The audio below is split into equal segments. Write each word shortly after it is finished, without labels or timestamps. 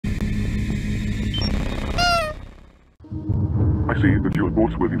I see that you are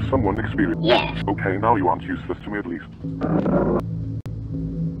both with someone experienced. Yes. Okay, now you aren't useless to me at least.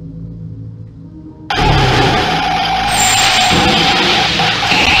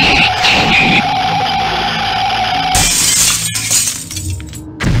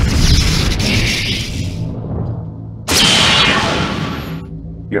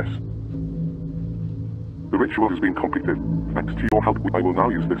 Yes. The ritual has been completed. Thanks to your help, I will now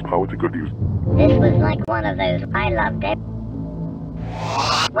use this power to good use. This was like one of those I loved it.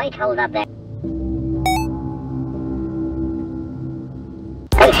 Wait, hold up there.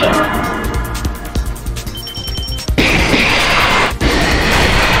 Oh shit.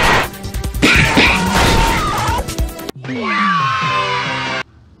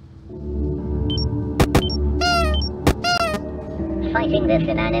 Fighting this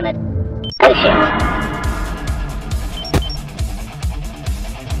inanimate. Oh shit.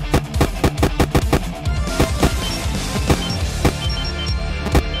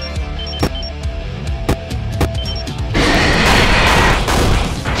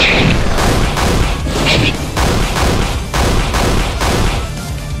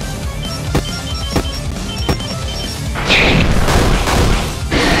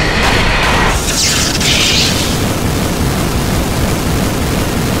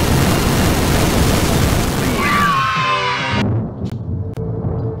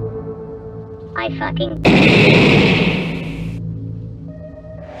 I fucking...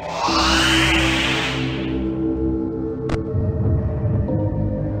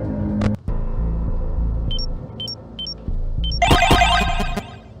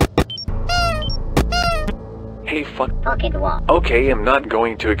 Hey fuck. Pocket what? Okay, I'm not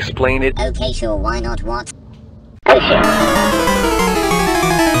going to explain it. Okay, sure, why not what? Oh shit.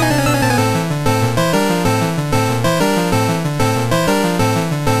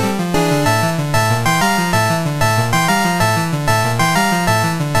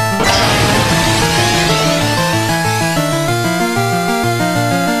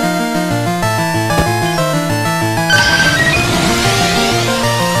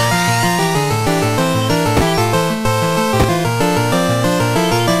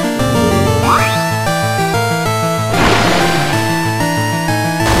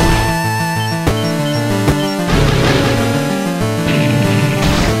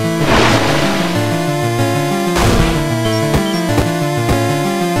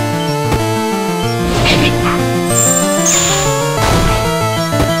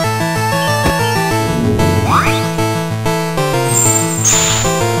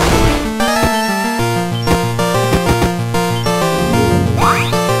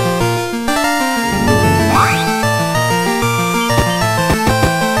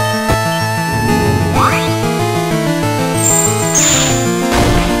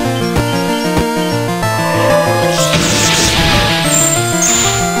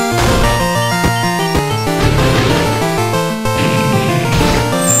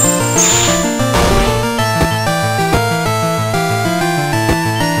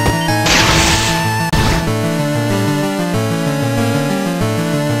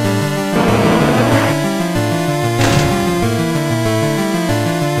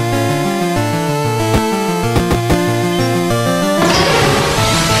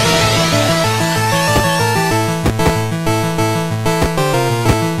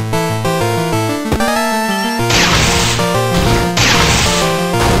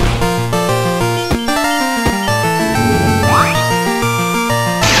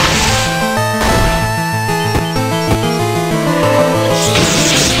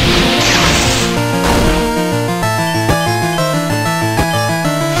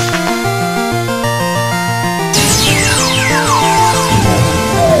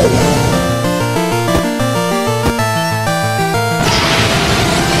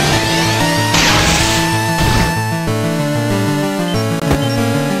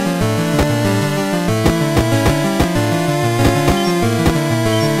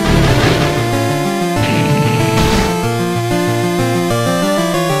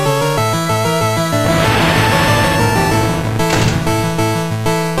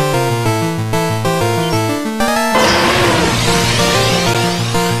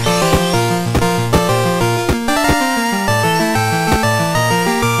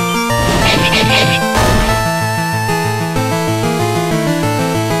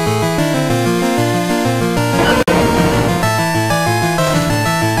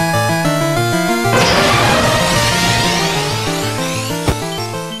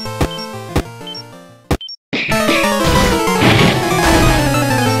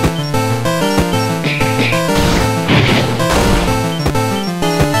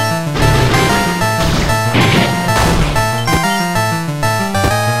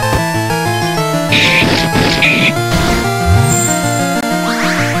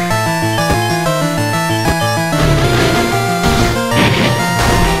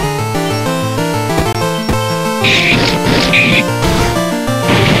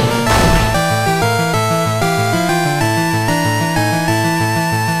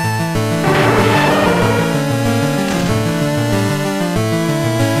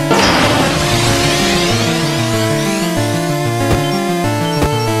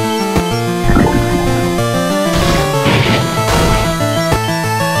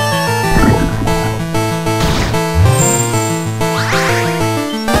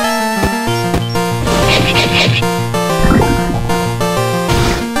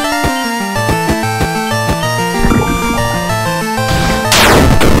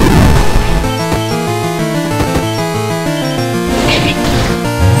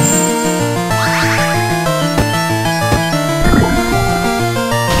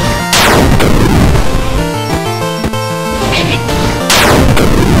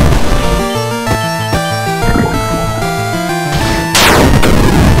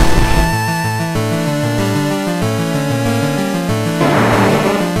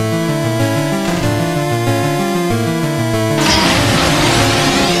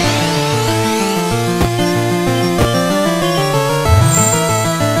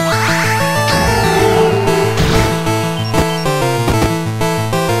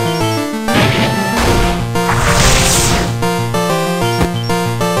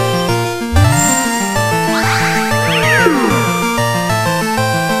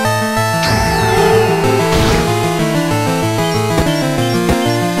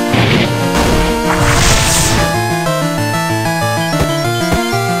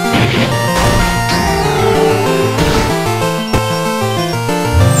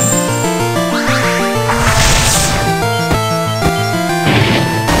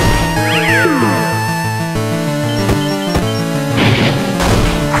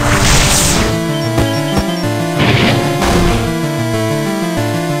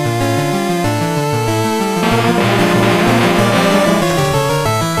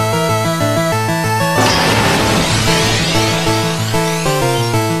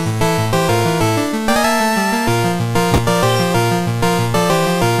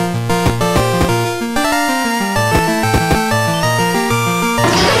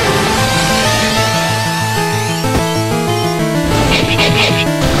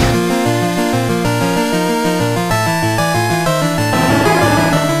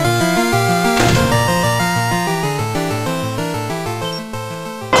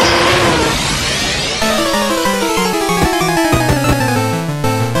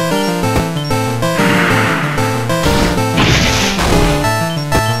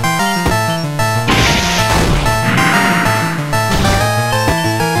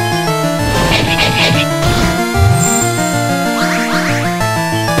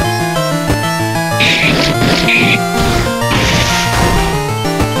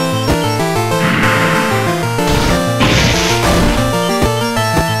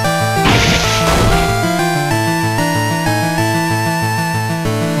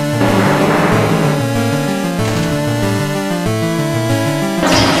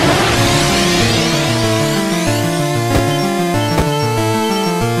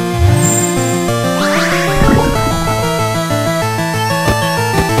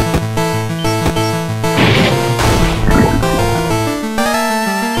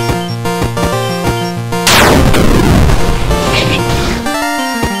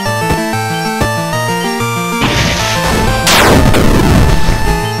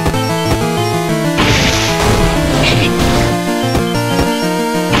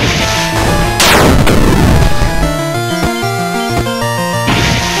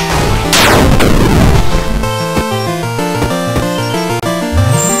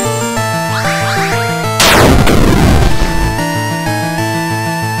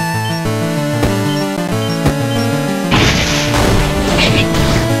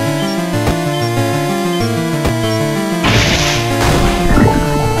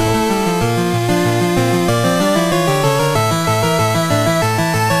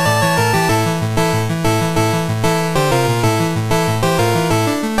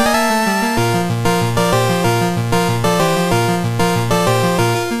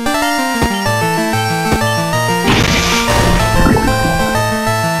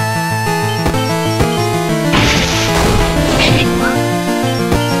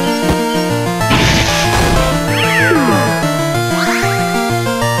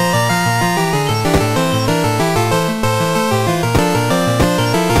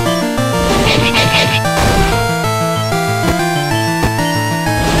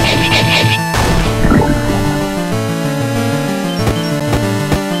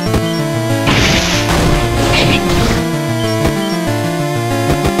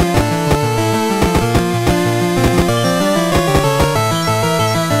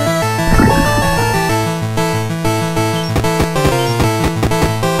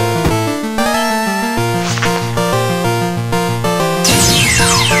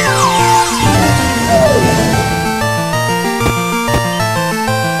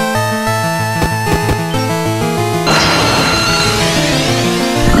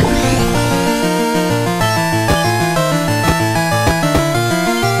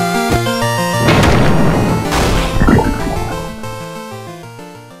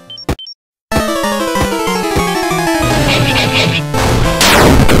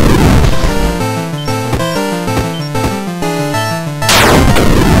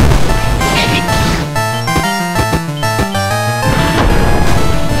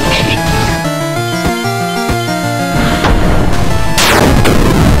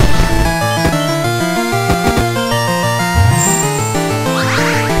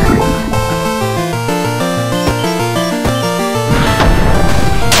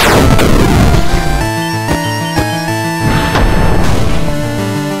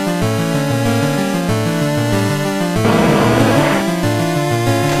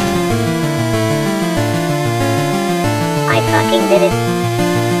 fucking did it.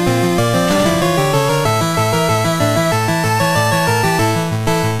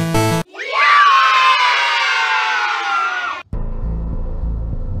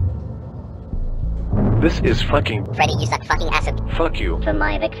 This is fucking. Freddy, you suck fucking acid. Fuck you. For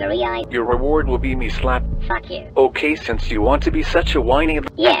my victory, Your reward will be me slap. fuck you. Okay, since you want to be such a whiny.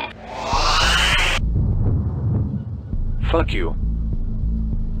 Yeah. Fuck you.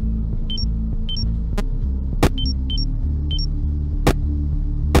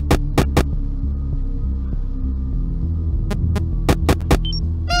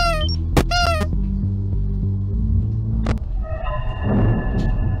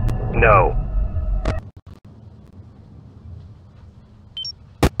 No.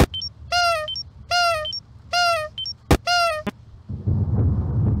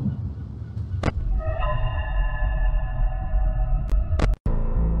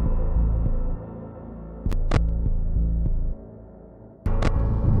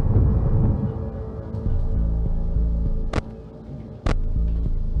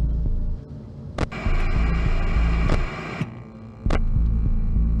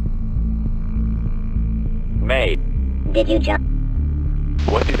 May. Did you jump?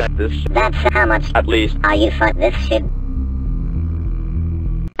 What is that? This? That's how much At least. are you fuck this shit?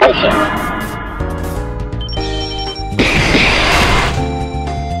 Oh shit.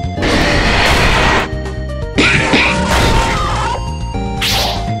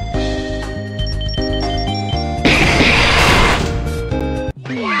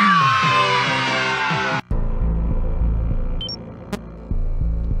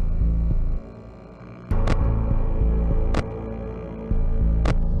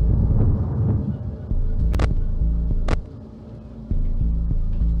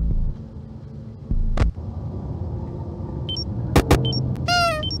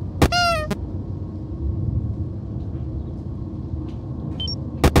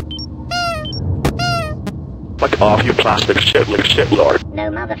 Fuck off, you plastic shit lord.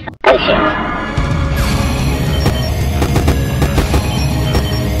 No motherfucker. Oh shit.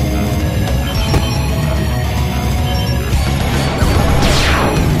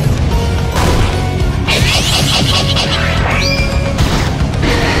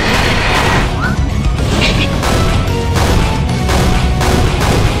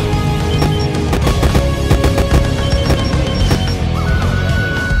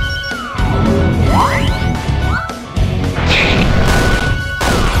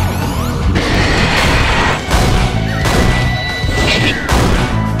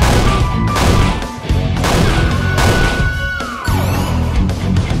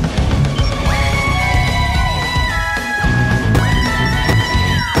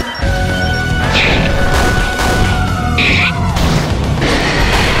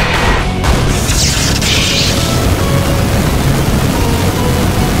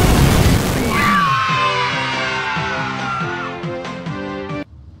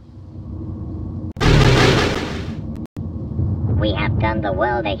 We have done the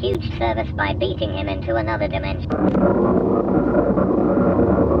world a huge service by beating him into another dimension.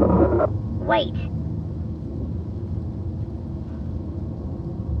 Wait.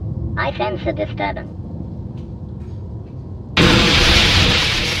 I sense a disturbance.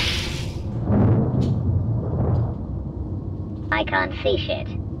 I can't see shit.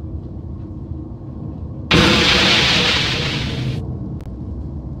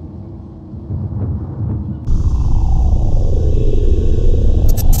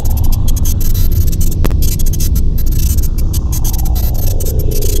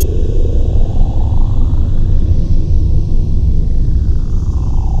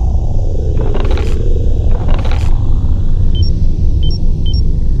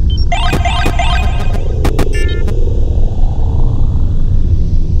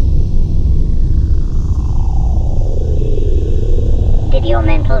 Did your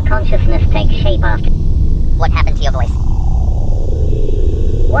mental consciousness take shape after? What happened to your voice?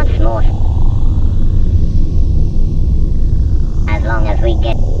 Once more. As long as we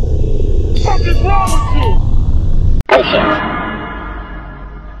get... What is wrong with you? Oh shit.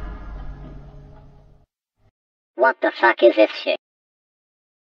 What the fuck is this shit?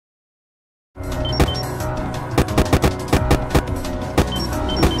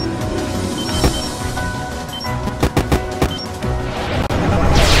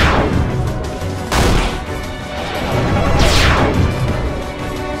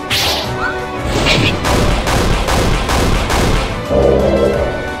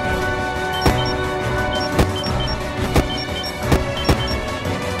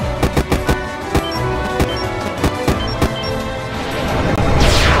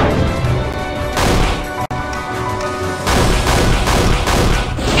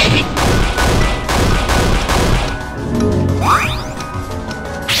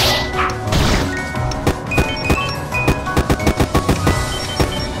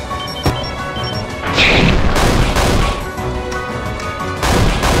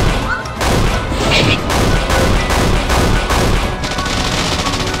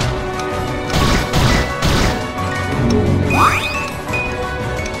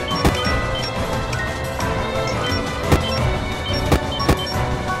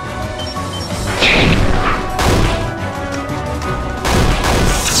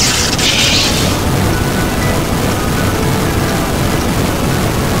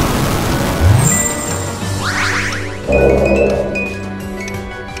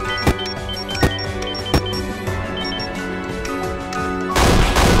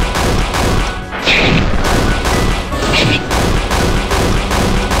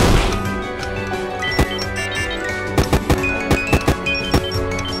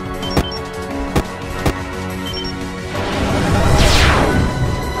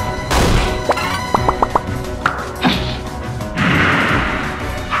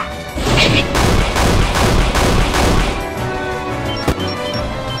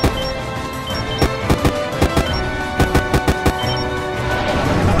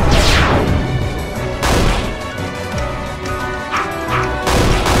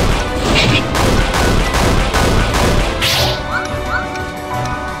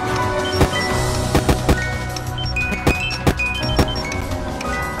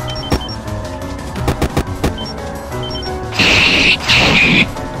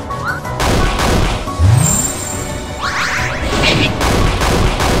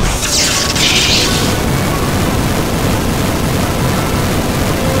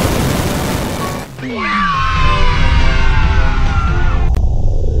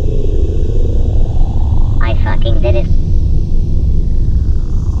 It is.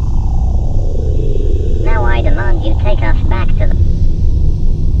 Now I demand you take us back to the...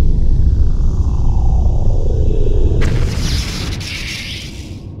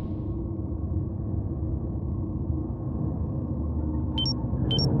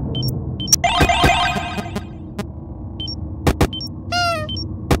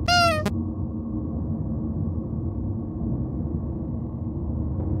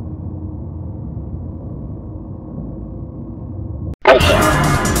 Oh shit.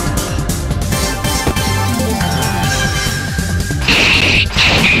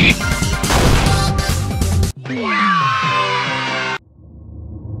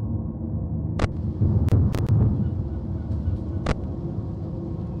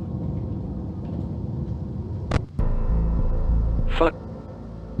 Fuck.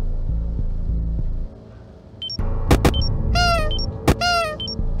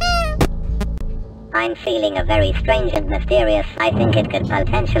 I'm feeling a very strange and mysterious. I think it could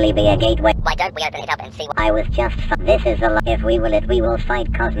potentially be a gateway. Why don't we open it up and see what... I was just... This is a lot. If we will it, we will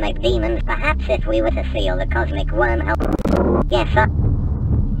fight cosmic demons. Perhaps if we were to seal the cosmic wormhole. Yes, sir.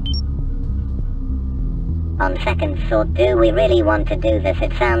 On second thought, do we really want to do this?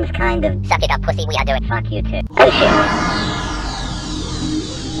 It sounds kind of... Suck it up, pussy, we are doing... Fuck you too. Oh shit.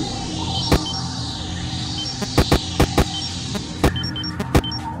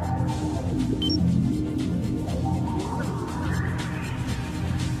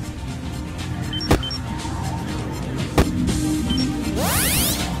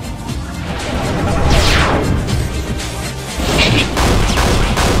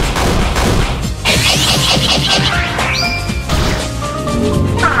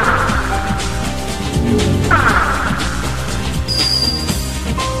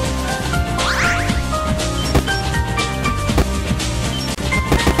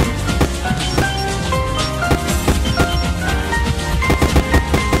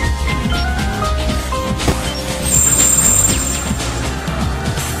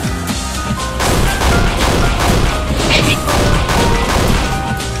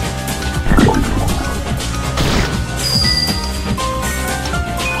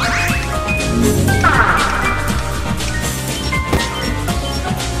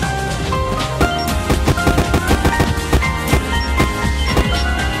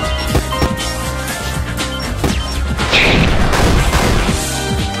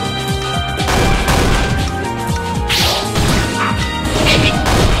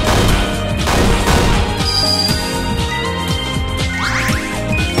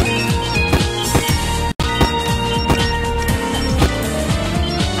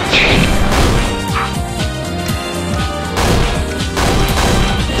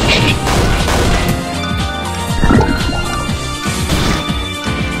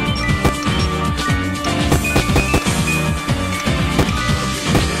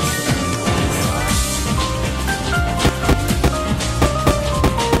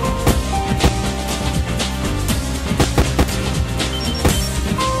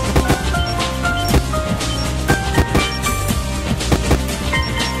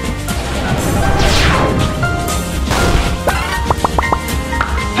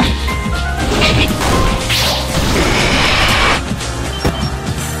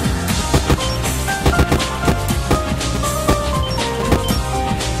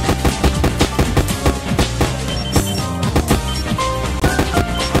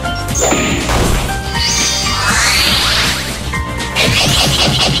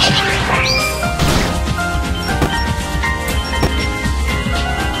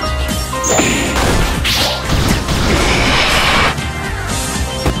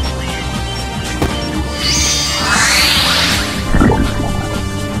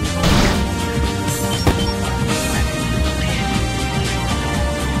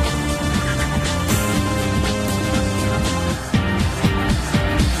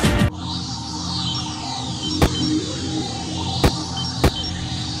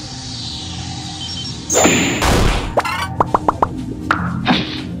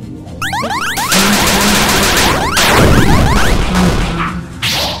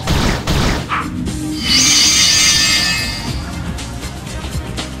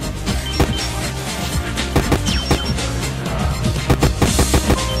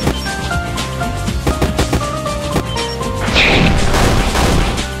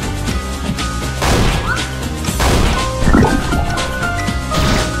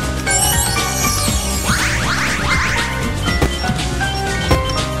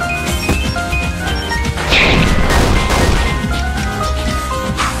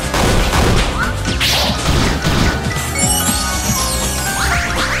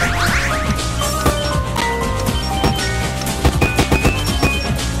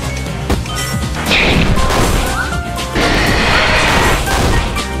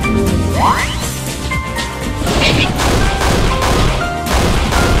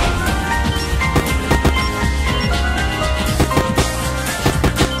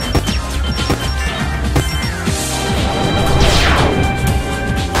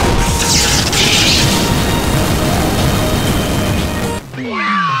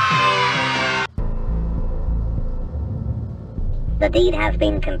 The deed has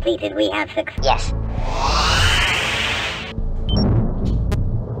been completed. We have success. Yes.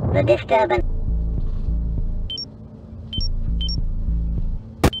 The disturbance.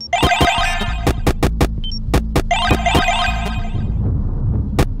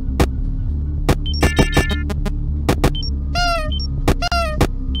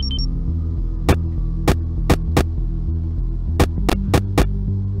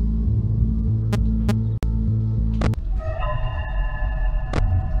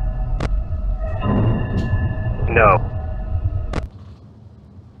 No.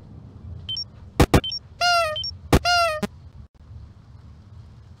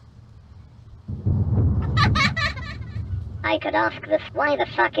 I could ask this. Why the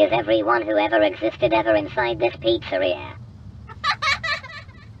fuck is everyone who ever existed ever inside this pizzeria?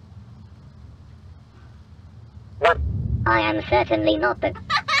 What? I am certainly not the...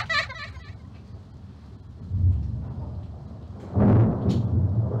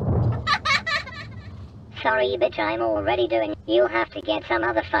 Sorry bitch, I'm already doing... You'll have to get some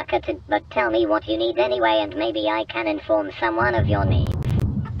other fucker to... But tell me what you need anyway and maybe I can inform someone of your needs.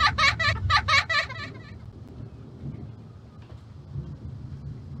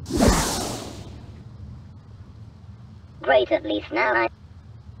 Great, at least now I...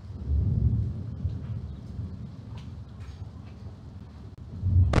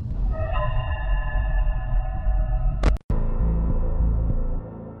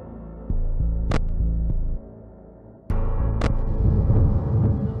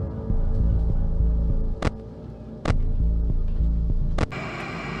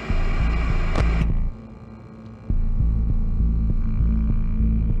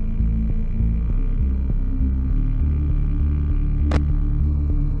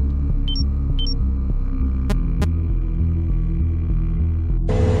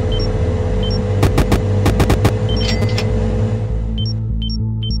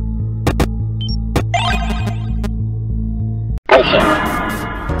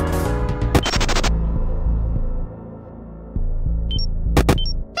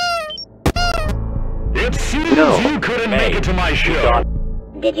 It seems No. you couldn't make it to my show.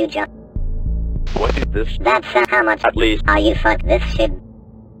 God. Did you just... What is this? That's how much... At least. Are you fuck this shit?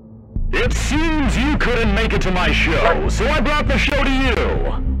 It seems you couldn't make it to my show, so I brought the show to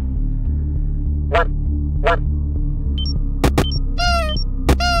you.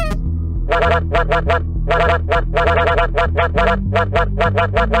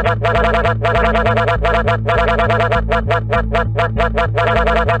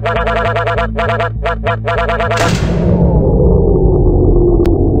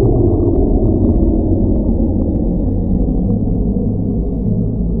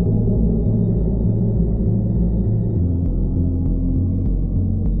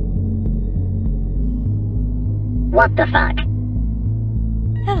 What the fuck?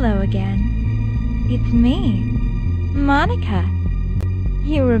 Hello again. It's me, Monica.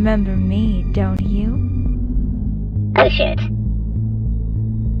 You remember me, don't you? Oh shit.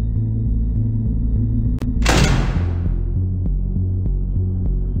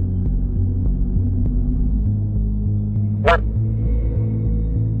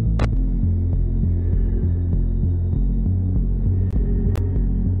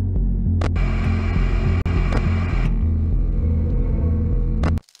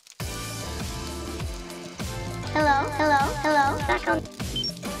 Hello. Back on.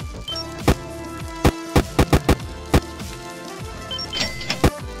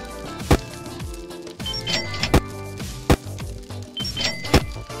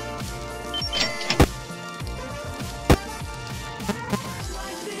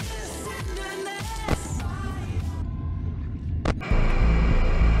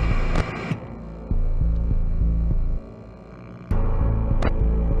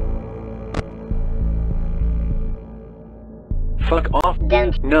 Fuck off.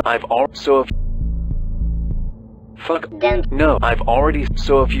 Don't. No, I've already. So if. Fuck. Don't. No, I've already.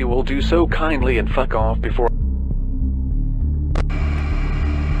 So if you will do so kindly and fuck off before.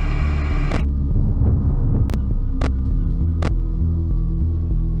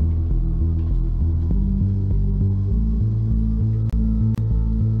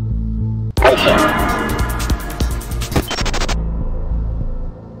 Oh shit.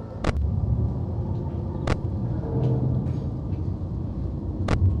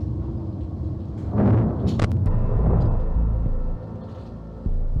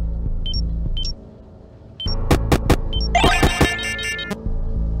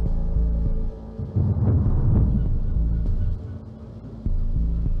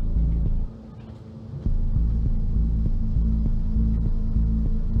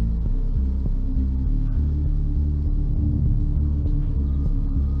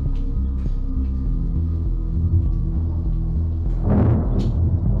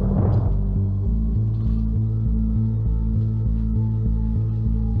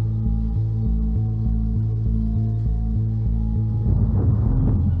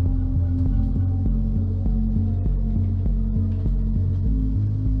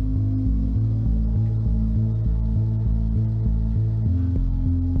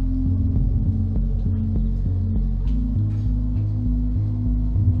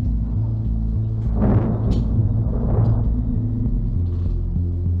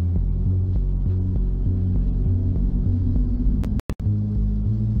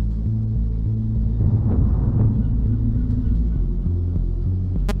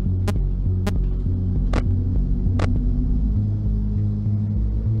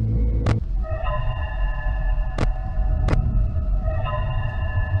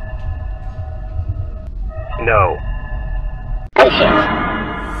 No. Oh shit.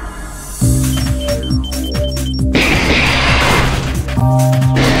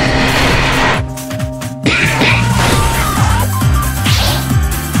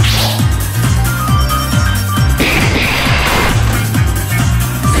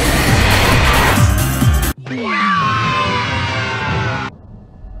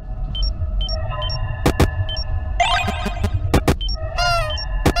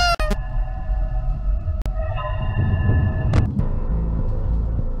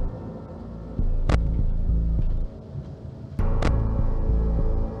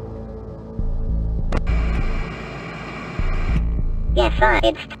 Yes,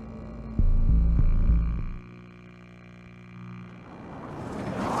 it's...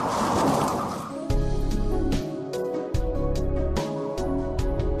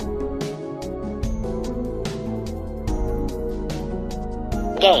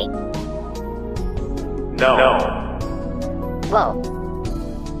 Gay. No. Whoa.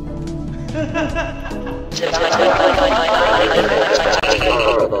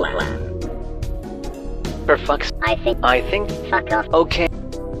 For fuck's... I think... Fuck off. Okay.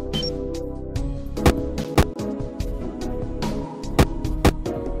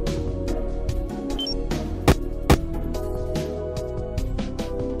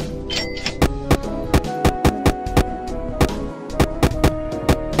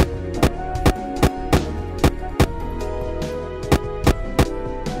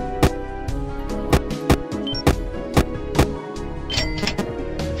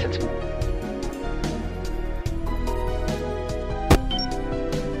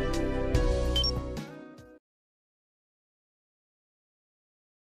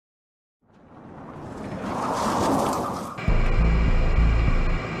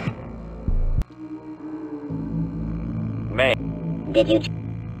 May. Did you...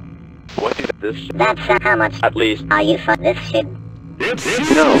 What is this? That's how much... At least. Are you for this shit? It's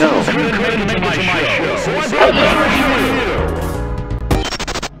No. You couldn't make it to my show, so I brought the show to you.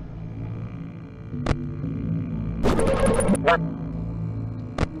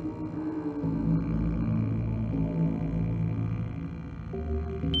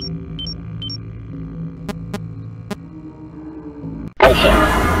 Oh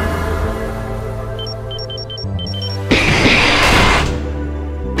shit.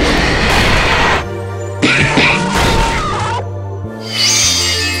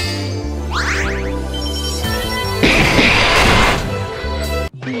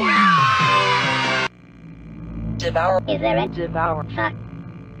 Devour. Is there a... Devour. Fuck.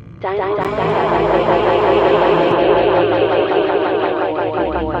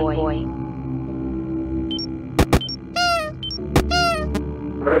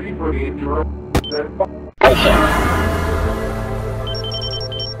 Ready for the intro? Oh shit.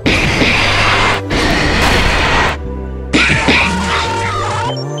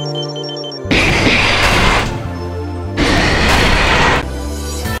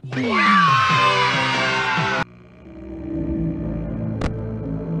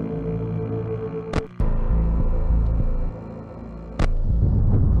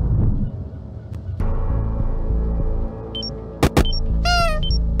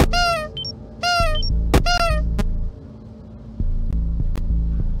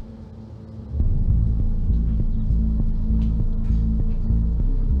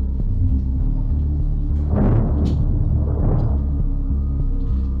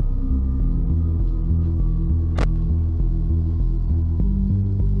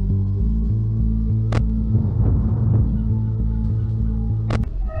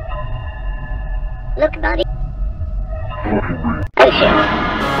 Look, buddy. Oh shit.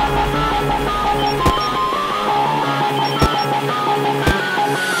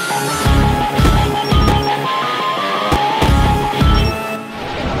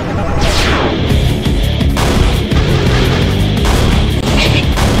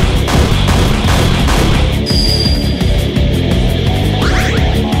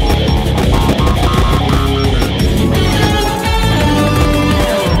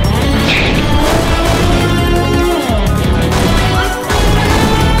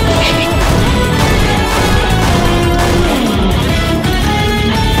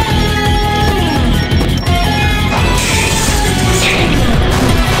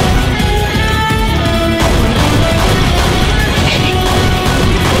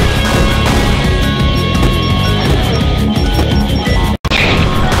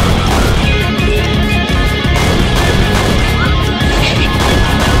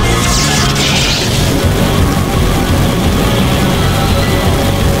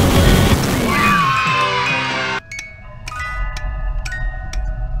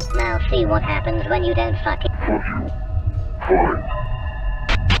 Now see what happens when you don't fuck it. Fuck you. Fine.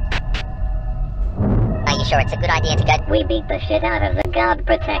 Are you sure it's a good idea to go? We beat the shit out of the guard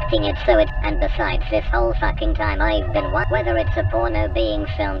protecting it, so it... And besides, this whole fucking time I've been whether it's a porno being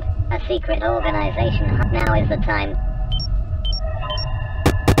filmed, a secret organization, now is the time.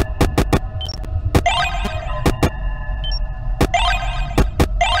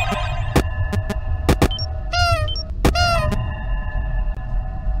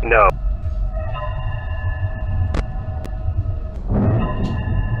 No.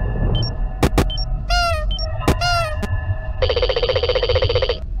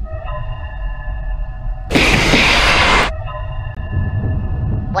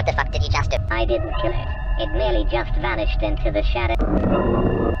 What the fuck did you just do? I didn't kill it. It merely just vanished into the shadow.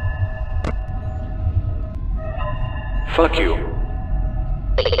 Fuck you.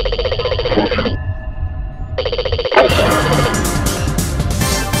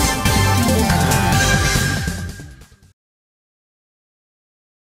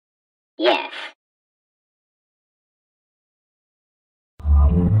 Yes.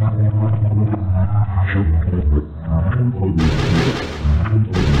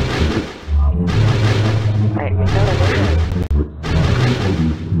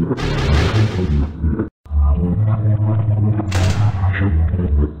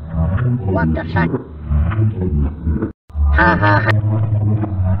 What the fuck? Ha ha ha.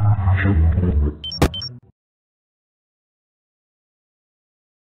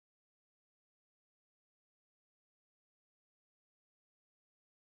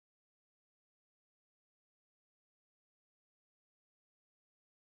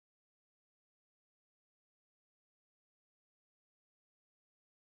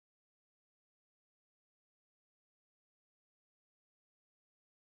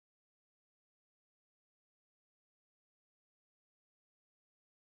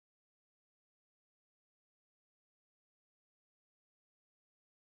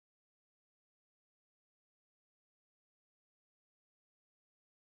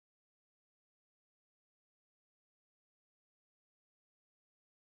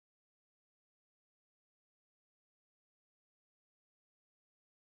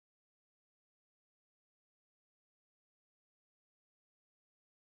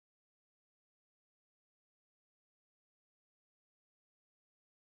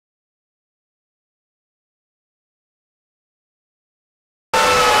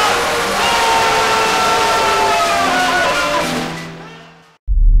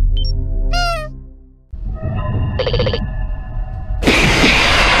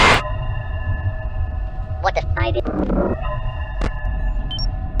 What the? I did.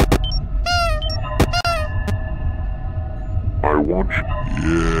 I want you.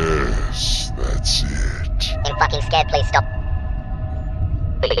 Yes, that's it. I'm fucking scared, please stop. Man,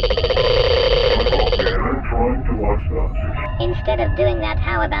 I'm trying to watch that. Instead of doing that,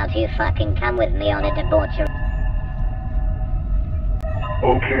 how about you fucking come with me on a debauchery?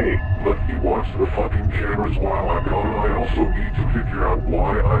 Okay, let me watch the fucking cameras while I'm gone. I also need to figure out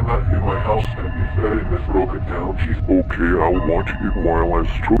why I'm not in my house and instead in this broken down cheese. Okay, I'll watch it while I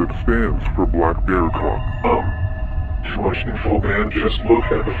stroke. It stands for Black Bear Cock. Too much info, man. Just look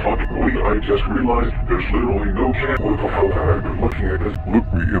at the fucking movie. I just realized there's literally no can. What the hell have I been looking at this?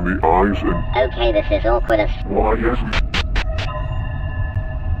 Look me in the eyes and... Okay, this is awkward as... Why, yes,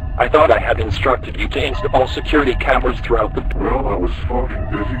 I thought I had instructed you to install security cameras throughout the... well, I was fucking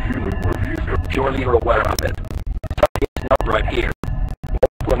busy dealing with these... Surely you're aware of it. It's not right here.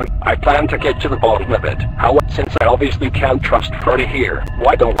 I plan to get to the bottom of it. However, since I obviously can't trust Freddy here,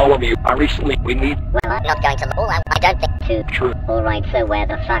 why don't all of you... we need... Well, I'm not going to... Oh, I don't think... True. Alright, so where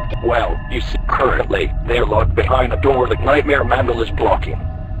the fuck do... Well, you see, currently, they're locked behind a door that Nightmare Mandel is blocking.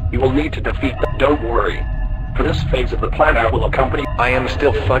 You will need to defeat them. Don't worry. For this phase of the plan, I will accompany... I am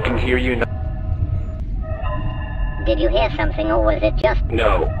still fucking here, you know. Did you hear something, or was it just...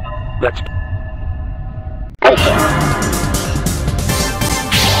 No. Let's... Okay.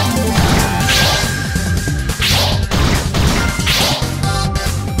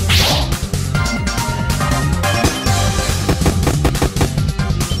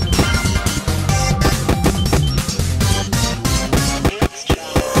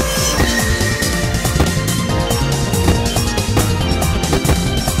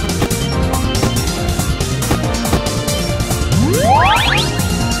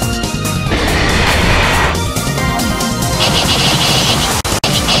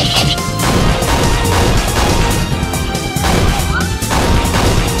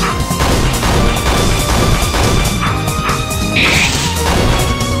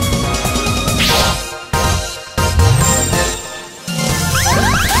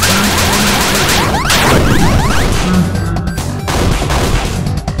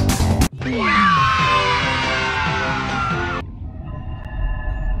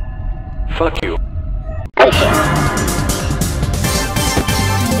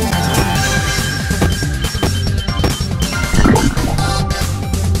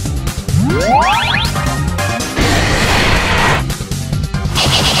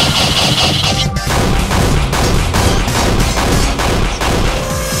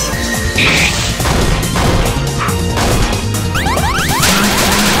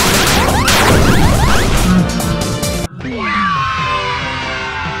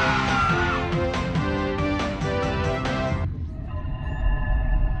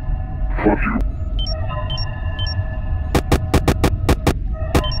 Fuck you.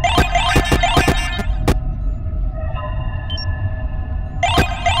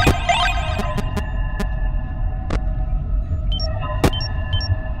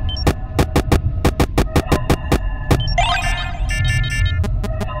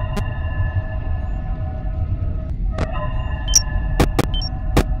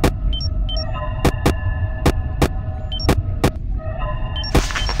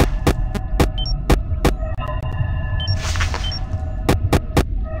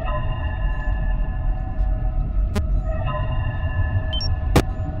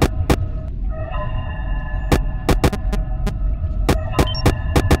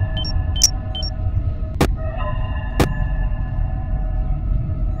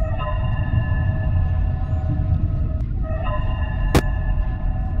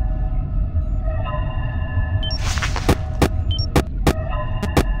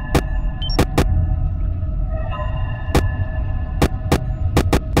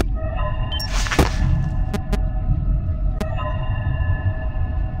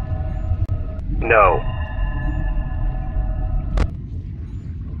 No.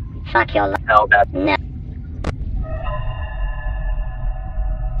 Fuck your Hell that. No.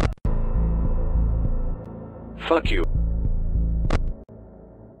 Fuck you.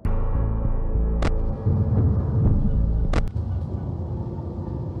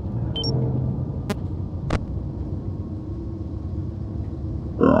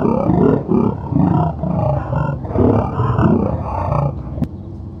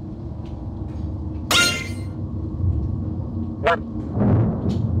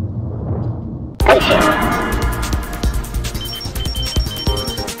 Oh shit.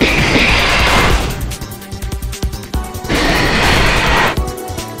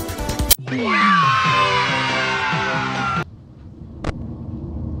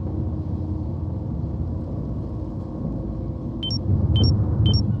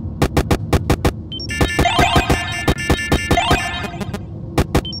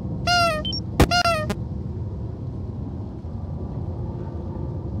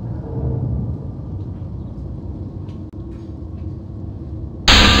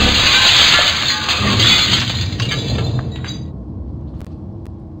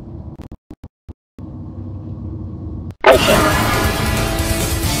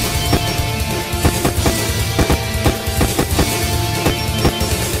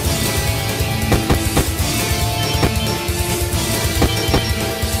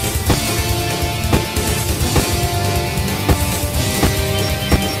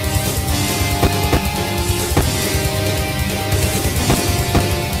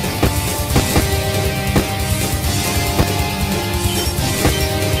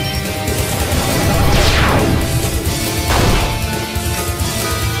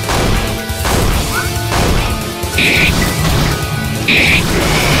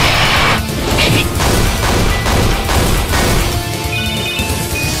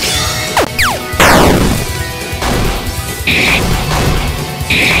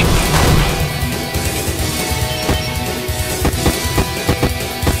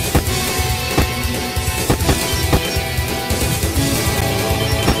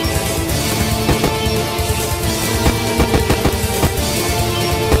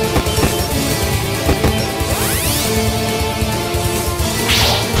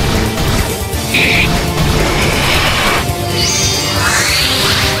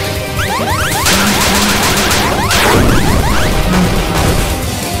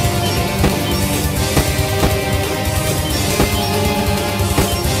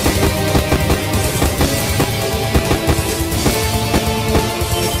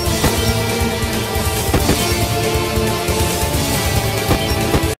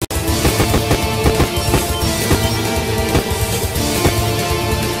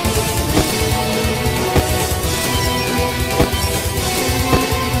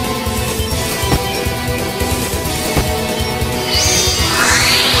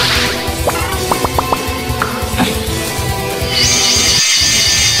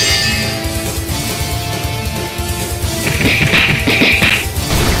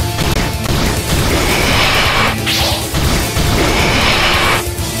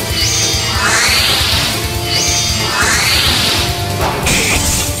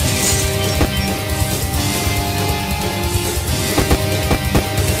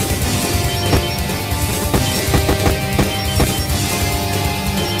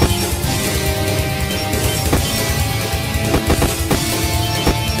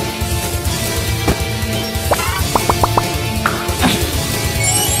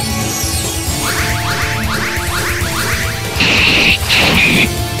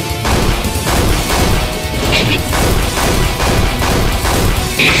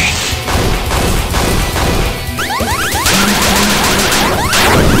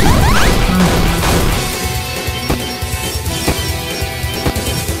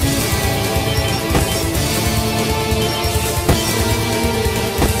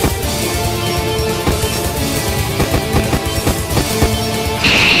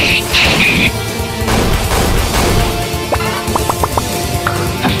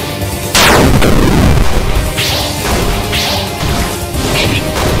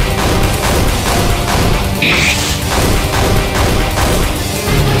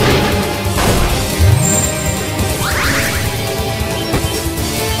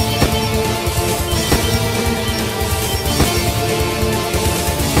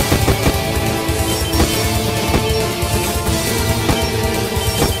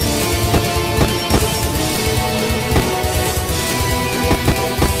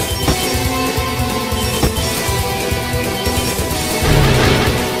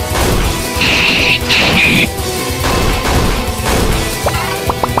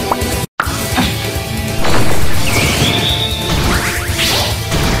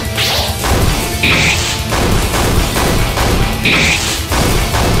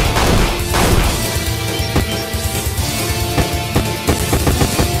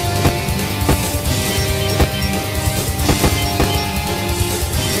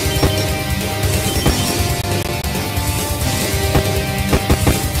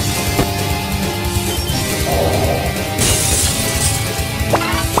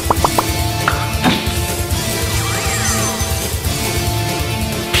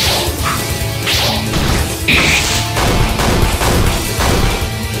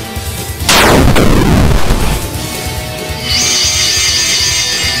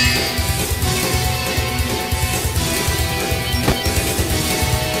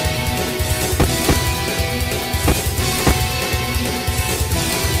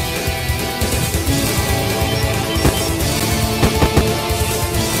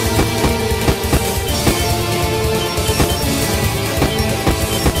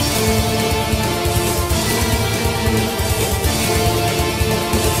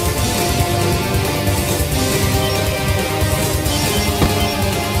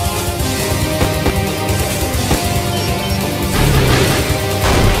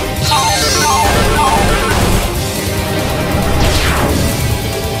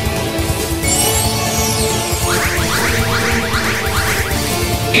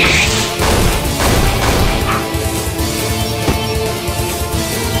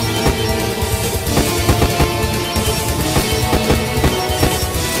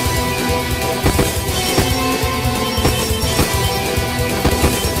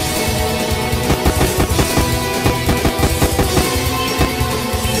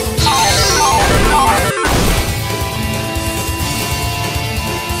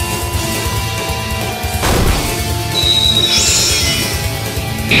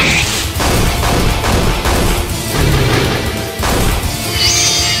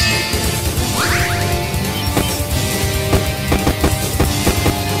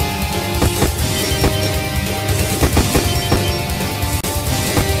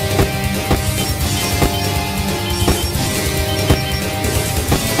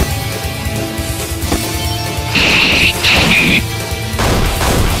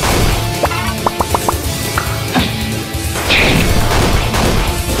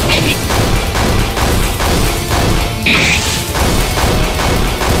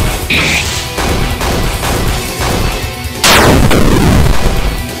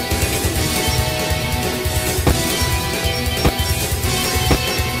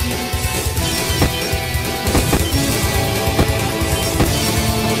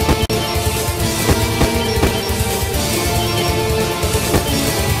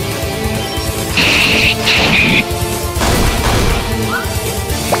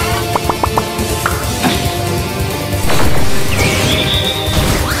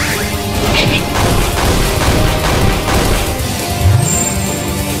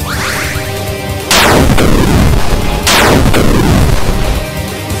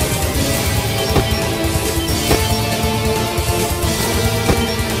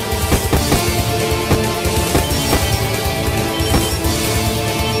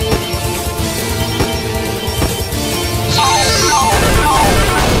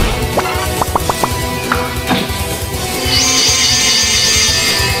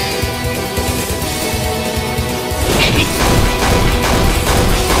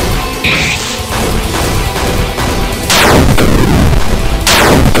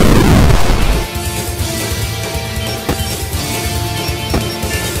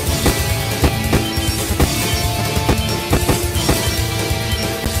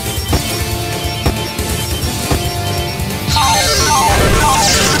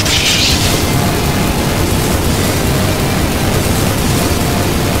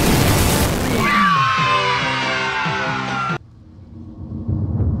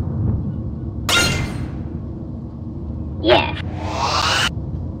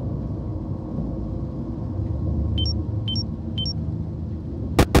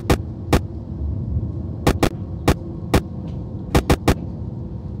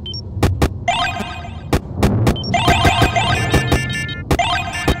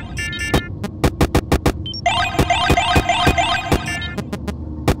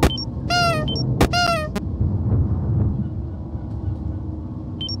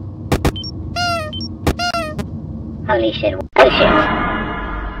 Holy shit. Oh shit.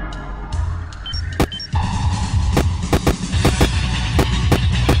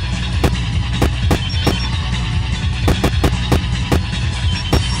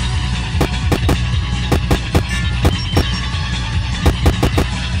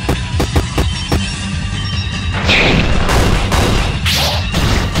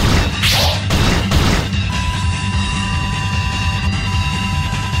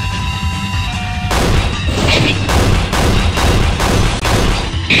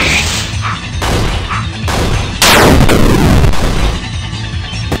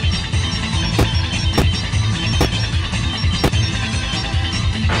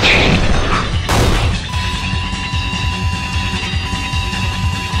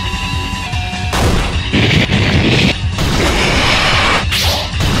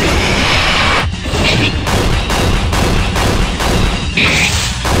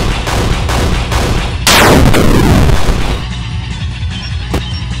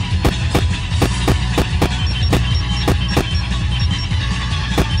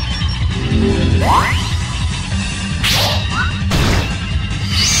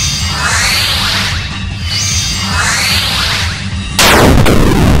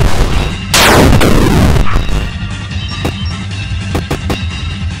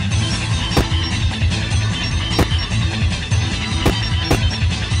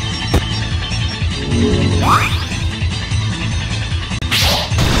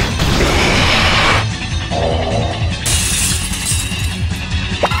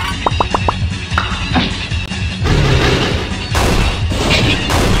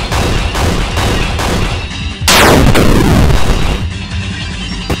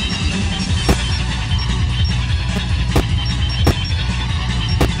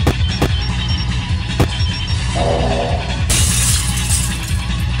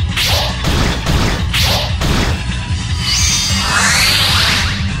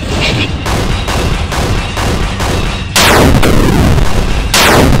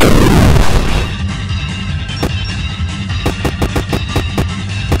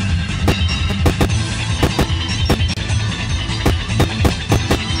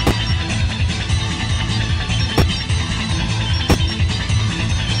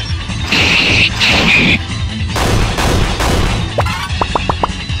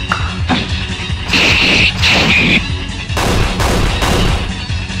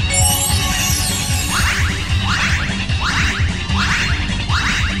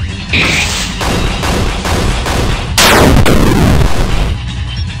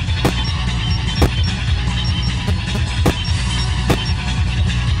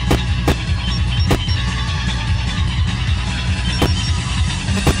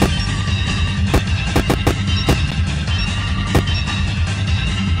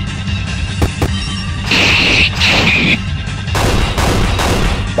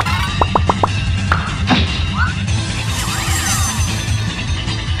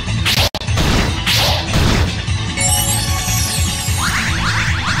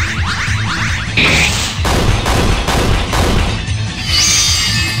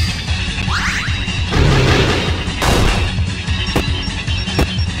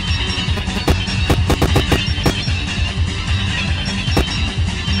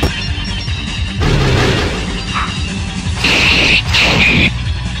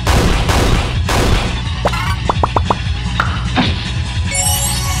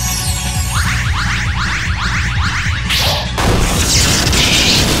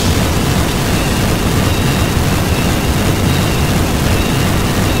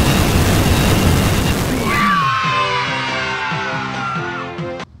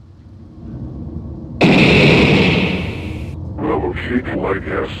 I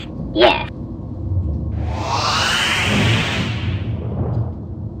guess. Yeah.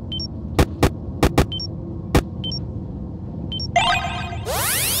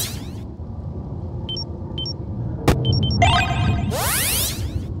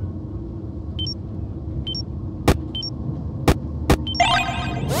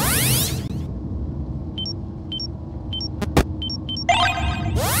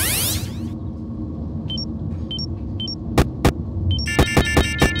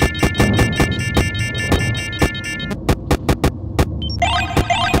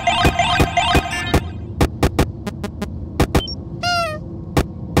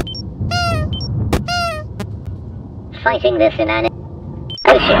 Fighting this inanimate...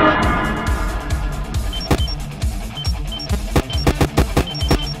 Oh shit.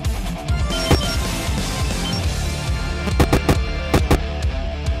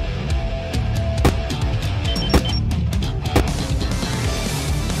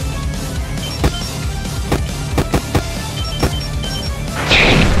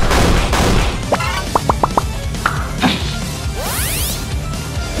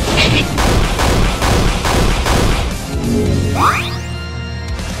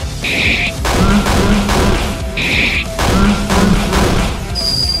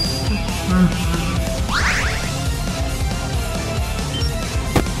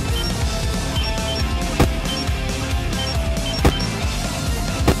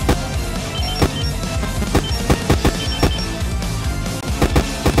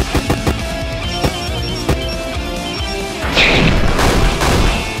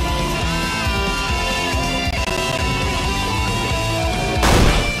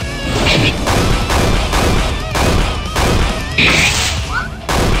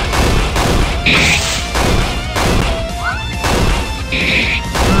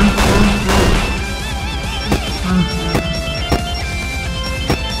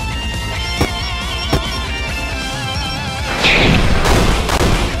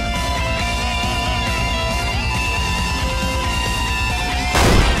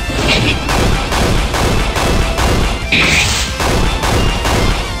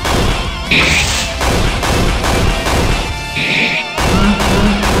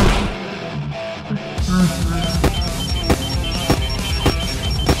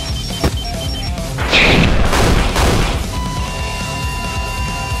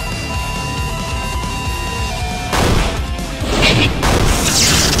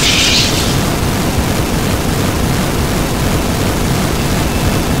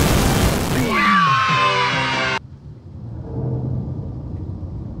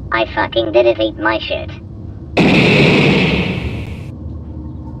 I fucking did it, eat my shit.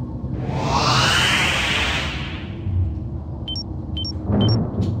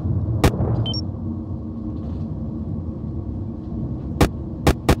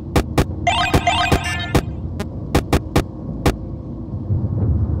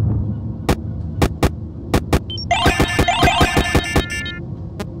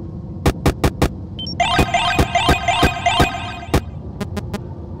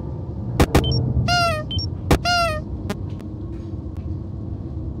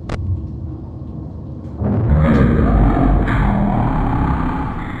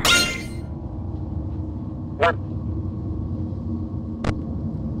 What?